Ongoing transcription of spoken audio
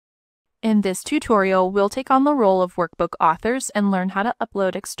In this tutorial, we'll take on the role of workbook authors and learn how to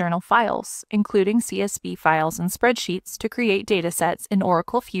upload external files, including CSV files and spreadsheets, to create datasets in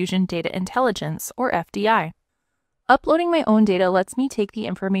Oracle Fusion Data Intelligence, or FDI. Uploading my own data lets me take the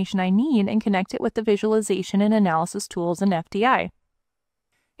information I need and connect it with the visualization and analysis tools in FDI.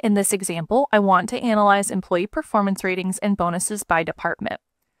 In this example, I want to analyze employee performance ratings and bonuses by department.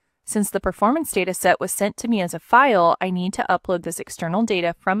 Since the performance dataset was sent to me as a file, I need to upload this external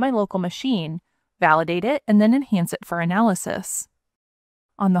data from my local machine, validate it, and then enhance it for analysis.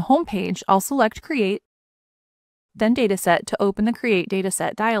 On the home page, I'll select Create, then Dataset to open the Create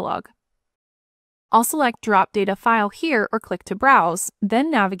Dataset dialog. I'll select Drop Data File here or click to Browse,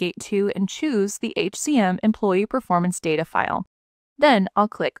 then navigate to and choose the HCM Employee Performance Data file. Then I'll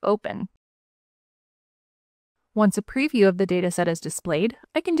click Open. Once a preview of the dataset is displayed,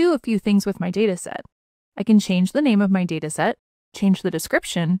 I can do a few things with my dataset. I can change the name of my dataset, change the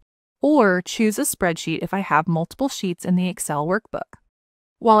description, or choose a spreadsheet if I have multiple sheets in the Excel workbook.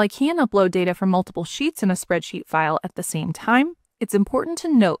 While I can upload data from multiple sheets in a spreadsheet file at the same time, it's important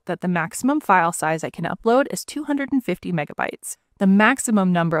to note that the maximum file size I can upload is 250 megabytes. The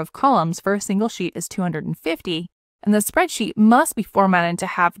maximum number of columns for a single sheet is 250, and the spreadsheet must be formatted to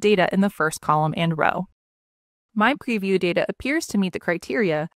have data in the first column and row. My preview data appears to meet the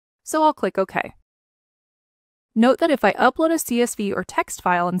criteria, so I'll click OK. Note that if I upload a CSV or text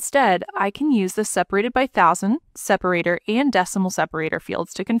file instead, I can use the separated by thousand, separator, and decimal separator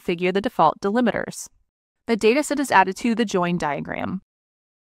fields to configure the default delimiters. The dataset is added to the join diagram.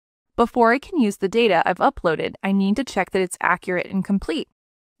 Before I can use the data I've uploaded, I need to check that it's accurate and complete.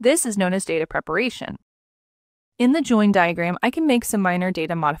 This is known as data preparation. In the join diagram, I can make some minor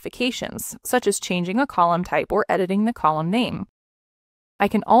data modifications, such as changing a column type or editing the column name. I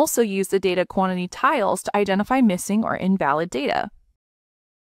can also use the data quantity tiles to identify missing or invalid data.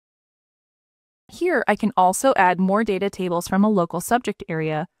 Here, I can also add more data tables from a local subject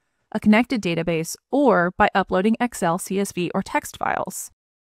area, a connected database, or by uploading Excel, CSV, or text files.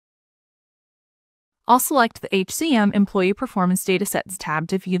 I'll select the HCM Employee Performance Datasets tab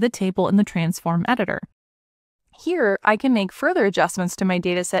to view the table in the Transform editor. Here, I can make further adjustments to my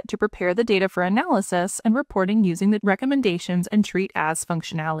dataset to prepare the data for analysis and reporting using the recommendations and treat as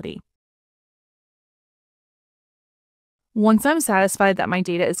functionality. Once I'm satisfied that my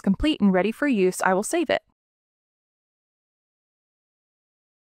data is complete and ready for use, I will save it.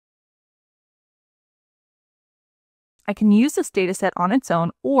 I can use this dataset on its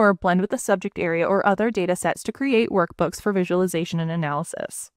own or blend with the subject area or other datasets to create workbooks for visualization and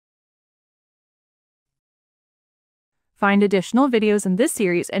analysis. Find additional videos in this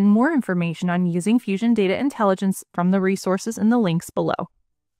series and more information on using Fusion Data Intelligence from the resources in the links below.